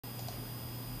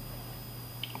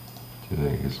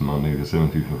Today is Monday, the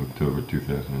 17th of October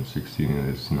 2016, and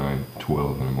it's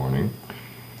 9:12 in the morning.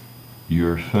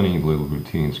 Your funny little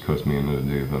routines cost me another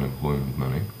day of unemployment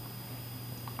money.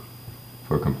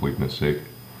 For completeness sake,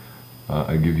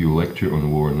 I give you lecture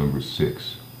on war number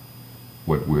 6.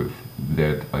 What with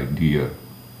that idea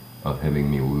of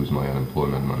having me lose my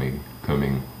unemployment money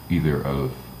coming either out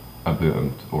of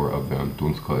Abeamt or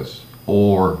Abbeamtkunstklasse,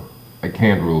 or, I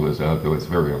can't rule this out, though it's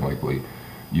very unlikely,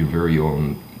 your very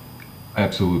own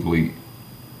absolutely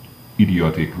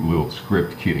idiotic little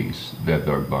script kiddies, that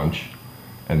dark bunch,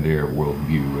 and their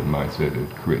worldview and mindset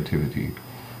and creativity.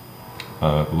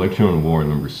 Lecture on war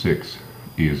number 6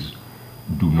 is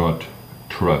do not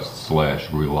trust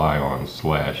 / rely on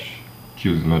 /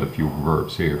 choose not a few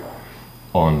verbs here,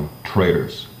 on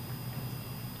traitors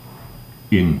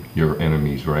in your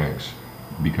enemy's ranks,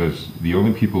 because the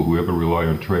only people who ever rely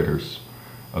on traitors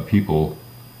are people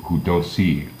who don't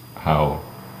see how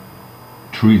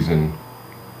treason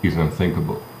is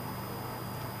unthinkable.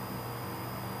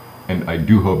 And I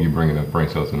do hope you bring enough brain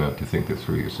cells enough to think this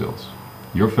through yourselves.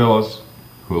 Your fellows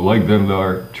who are like them that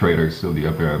are traitors of the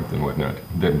upper end and whatnot,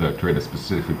 them that are traitors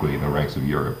specifically in the ranks of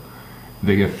Europe,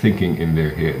 they are thinking in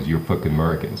their heads, your fucking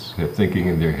Americans, they're thinking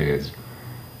in their heads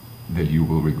that you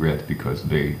will regret because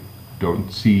they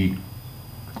don't see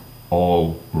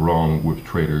all wrong with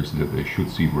traitors that they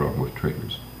should see wrong with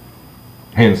traitors.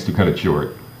 Hence, to cut it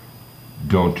short,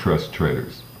 don't trust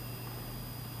traitors.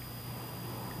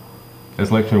 That's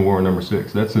lecture on war number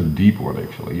 6. That's a deep one,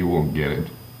 actually. You won't get it.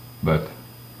 But,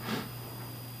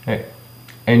 hey.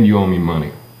 And you owe me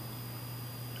money.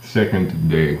 Second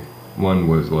day. One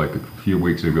was like a few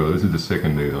weeks ago. This is the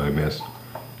second day that I missed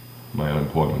my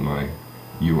unemployment money.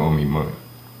 You owe me money.